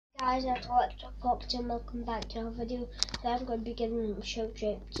guys, it's Electric Fox and welcome back to another video. So I'm going to be giving some shout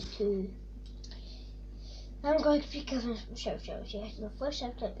outs to yes. The first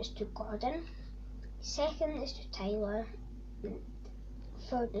shout out is to Gordon, second is to Tyler, and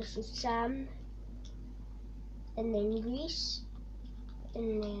third is to Sam, and then Reese,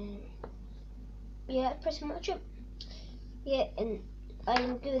 and then yeah, that's pretty much it. Yeah, and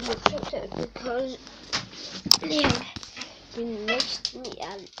I'm giving them shout out because they have been nice to me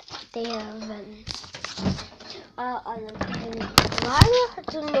and they have and I'm giving Lara, I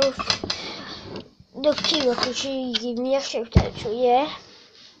don't know if the Kira, because she gave me a shout out, so yeah,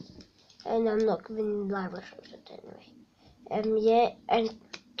 and I'm not giving Lara a shout out anyway. Yeah, and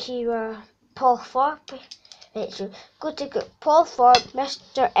Kira, Paul Thorpe, right, so go to Paul Thorpe,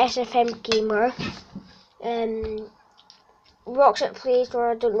 Mr. SFM Gamer, Roxette Plays,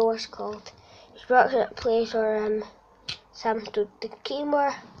 or I don't know what it's called, it's Roxette Plays, or Sam to the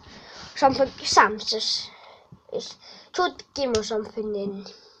Gamer, something, Sam's just, it's told the game or something,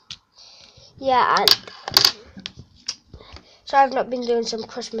 and yeah, and so I've not been doing some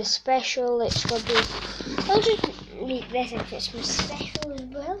Christmas special. It's gonna be, I'll just make this a Christmas special as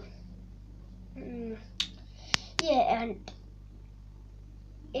well. Yeah, and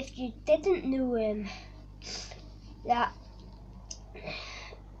if you didn't know that,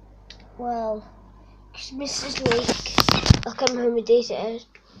 well, Christmas is like, I'll come home with days it is.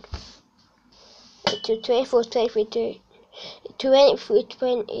 To 24, 23, 23, 28,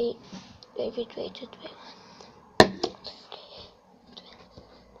 23, 22, 21.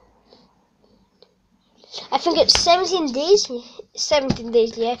 I think it's 17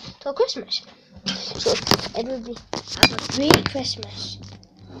 days, yeah, till Christmas. So it will be, have a great Christmas.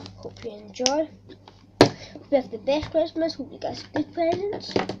 Hope you enjoy. Hope you have the best Christmas. Hope you get good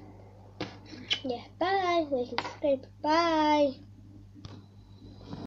presents. Yeah, bye. Like and subscribe. Bye.